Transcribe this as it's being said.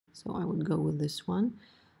so I would go with this one.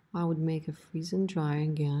 I would make a freeze and dry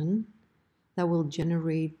again. That will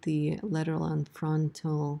generate the lateral and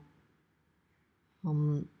frontal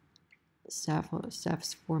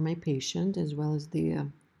cephs for my patient, as well as the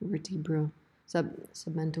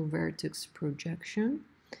submental vertex projection.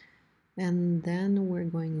 And then we're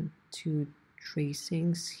going to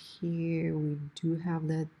tracings. Here we do have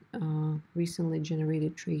that recently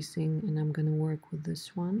generated tracing, and I'm going to work with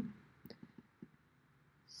this one.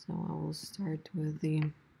 So I will start with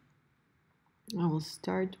the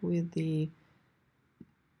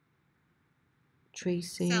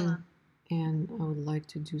tracing, and I would like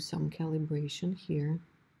to do some calibration here.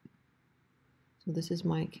 So this is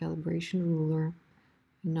my calibration ruler.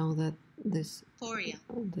 I know that this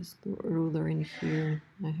ruler in here,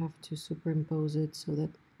 I have to superimpose it so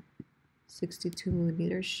that 62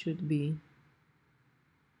 millimeters should be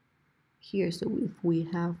here. So if we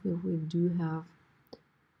do have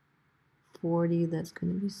 40, that's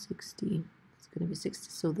going to be 60. It's going to be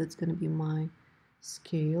 60. So that's going to be my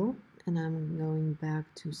scale. And I'm going back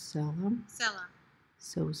to Cella.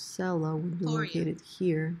 So Cella would be located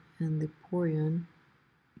here, and the Porion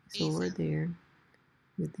is over there,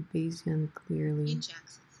 with the Bayesian clearly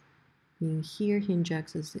being here. Hinge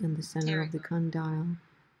axis in the center of the condyle.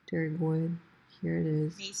 Pterygoid, here it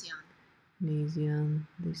is. Nasion,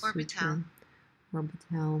 the suture.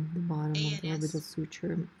 Orbital, the bottom of the orbital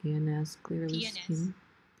suture. ANS clearly seen.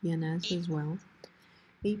 PNS as well.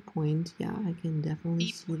 A point, yeah, I can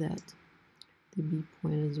definitely see that. The B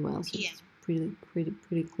point as well, so it's pretty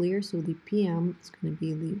clear. So the PM is going to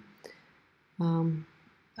be the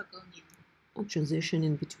transition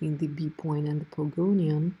in between the B point and the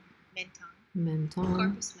pogonium.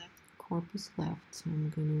 Menton. Corpus left. So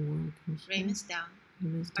I'm going to work in here. Ramus down.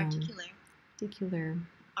 Particular.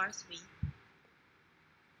 R3.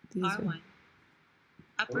 These R1.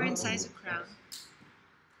 Upper incisor crown.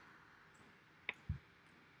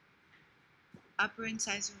 Upper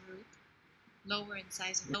incisor root. Lower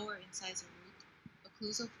incisor root.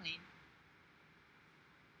 Occlusal plane.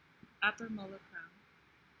 Upper molar crown.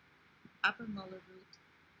 Upper molar root.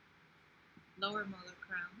 Lower molar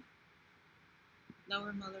crown.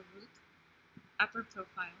 Lower molar root. Upper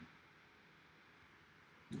profile.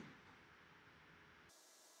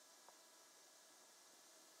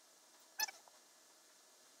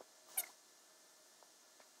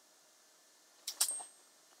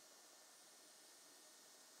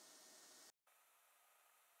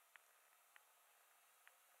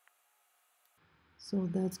 So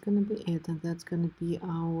that's going to be it, and that's going to be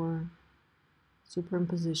our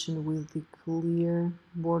superimposition with the clear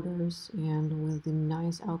borders and with the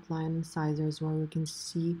nice outline incisors, where we can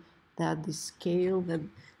see that the scale, that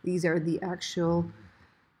these are the actual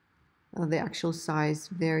size,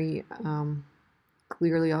 very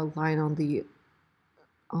clearly outlined on the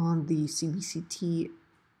CBCT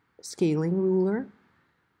scaling ruler.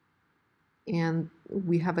 And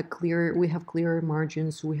we have clearer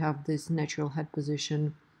margins. We have this natural head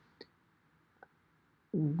position,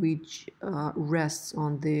 which rests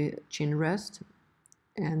on the chin rest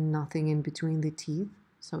and nothing in between the teeth.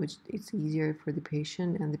 So it's easier for the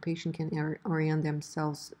patient, and the patient can orient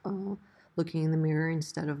themselves looking in the mirror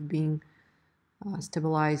instead of being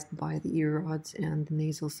stabilized by the ear rods and the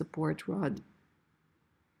nasal support rod.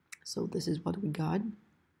 So this is what we got.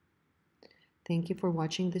 Thank you for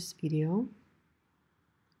watching this video,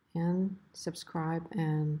 and subscribe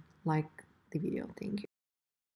and like the video. Thank you.